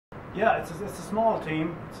Yeah, it's a small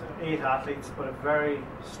team. It's 8 athletes, but a very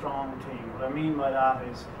strong team. What I mean by that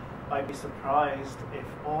is I'd be surprised if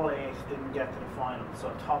all 8 didn't get to the final. So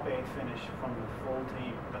a top 8 finish from the full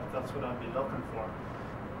team. That's what I'd be looking for.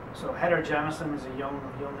 So Heather Jemison is a young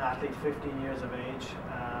athlete, 15 years of age.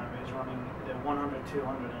 Is running the 100,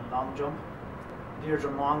 200 and long jump.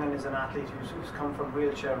 Deirdre Mongan is an athlete who's come from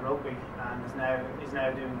wheelchair rugby and is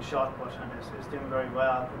now doing shot put and is doing very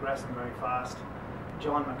well, progressing very fast.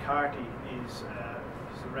 John McCarthy is a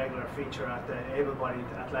regular feature at the able-bodied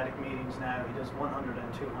athletic meetings now. He does 100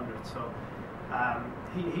 and 200, so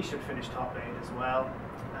he should finish top 8 as well.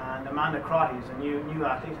 And Amanda Crotty is a new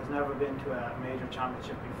athlete, has never been to a major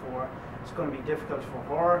championship before. It's going to be difficult for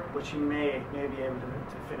her, but she may be able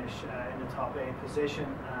to finish in the top 8 position,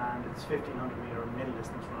 and it's 1500 metre middle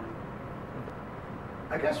distance running.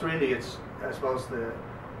 I guess really I suppose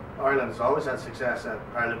Ireland has always had success at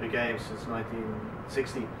Paralympic Games since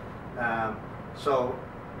 1960. So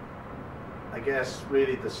I guess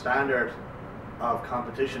really the standard of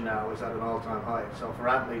competition now is at an all-time high. So for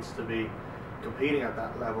athletes to be competing at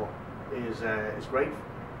that level is great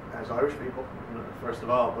as Irish people, first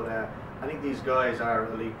of all, but I think these guys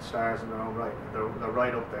are elite stars in their own right. They're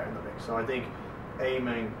right up there in the mix. So I think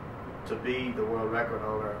aiming to be the world record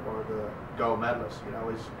holder or the gold medalist,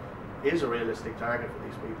 is a realistic target for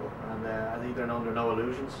these people. And I think they're under no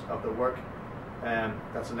illusions of the work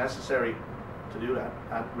that's necessary to do that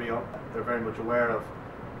at Rio. They're very much aware of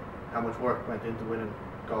how much work went into winning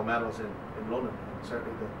gold medals in London. And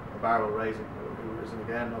certainly the bar will raise it, will be risen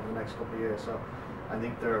again over the next couple of years. So I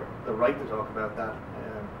think they're right to talk about that.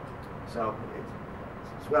 So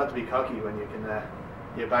it's well to be cocky when you can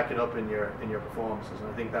you back it up in your performances, and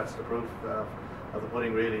I think that's the proof of the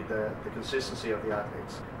pudding. Really, the consistency of the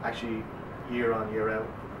athletes, actually year on year out,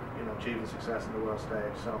 achieving success in the world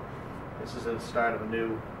stage. So this is the start of a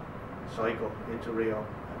new cycle into Rio,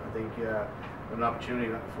 and I think an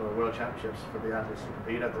opportunity for World Championships for the athletes to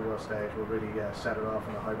compete at the world stage will really set it off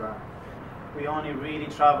on a high bar. We only really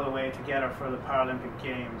travel away together for the Paralympic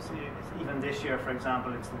Games. Even this year, for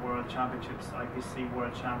example, it's the World Championships, IPC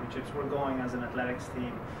World Championships. We're going as an athletics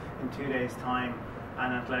team in 2 days' time,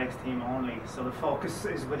 an athletics team only. So the focus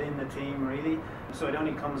is within the team, really. So it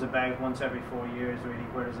only comes about once every 4 years, really,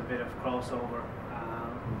 where there's a bit of crossover.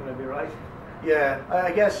 Would I be right? Yeah,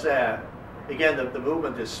 I guess, again, the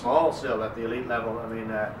movement is small still at the elite level. I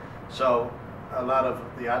mean, so a lot of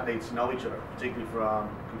the athletes know each other, particularly from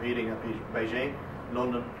competing at Beijing,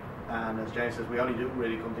 London, and as James says, we only do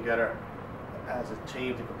really come together as a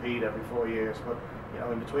team to compete every 4 years. But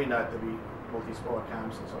in between that, there'll be multi-sport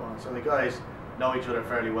camps and so on. So the guys know each other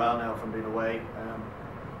fairly well now from being away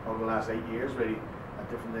over the last 8 years, really, at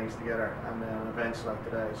different things together and events like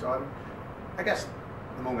today. So I guess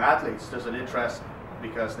among athletes, there's an interest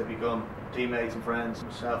because they become teammates and friends.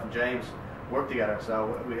 Myself and James work together,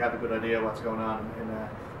 so we have a good idea what's going on in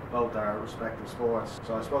both our respective sports.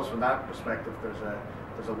 So I suppose from that perspective,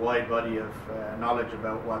 there's a wide body of knowledge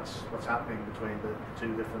about what's happening between the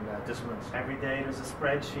two different disciplines. Every day there's a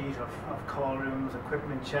spreadsheet of call rooms,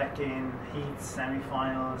 equipment check-in, heats,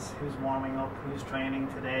 semi-finals, who's warming up, who's training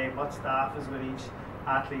today, what staff is with each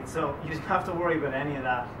athlete. So you didn't have to worry about any of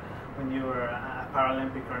that when you were a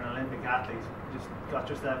Paralympic or an Olympic athlete. You just got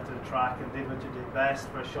yourself to the track and did what you did best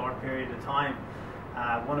for a short period of time.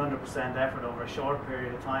 100% effort over a short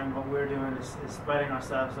period of time. What we're doing is spreading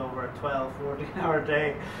ourselves over a 12, 14-hour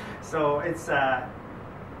day. So it's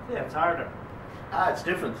it's harder. It's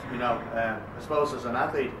different, I suppose as an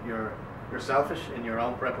athlete, you're selfish in your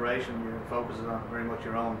own preparation. You're focusing on very much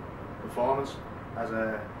your own performance. As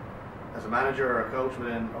a manager or a coach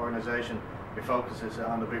within an organisation, your focus is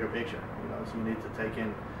on the bigger picture. So you need to take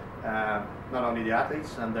in not only the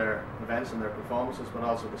athletes and their events and their performances, but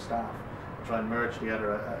also the staff. Try and merge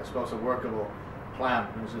together, I suppose, a workable plan.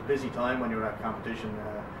 And it's a busy time when you're at competition,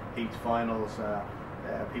 heats, finals,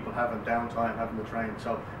 people having downtime, having to train.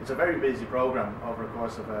 So it's a very busy program over the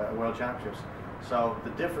course of a World Championships. So the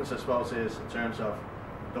difference, I suppose, is in terms of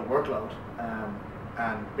the workload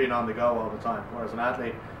and being on the go all the time. Whereas an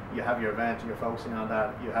athlete, you have your event, you're focusing on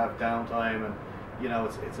that, you have downtime, and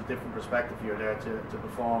it's a different perspective. You're there to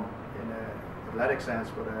perform in an athletic sense,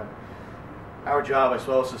 but our job, I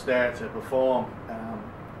suppose, is there to perform.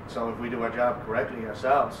 So if we do our job correctly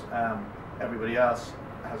ourselves, everybody else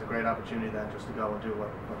has a great opportunity then just to go and do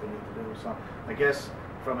what they need to do. So I guess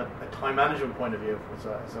from a time management point of view, it's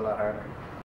a lot harder.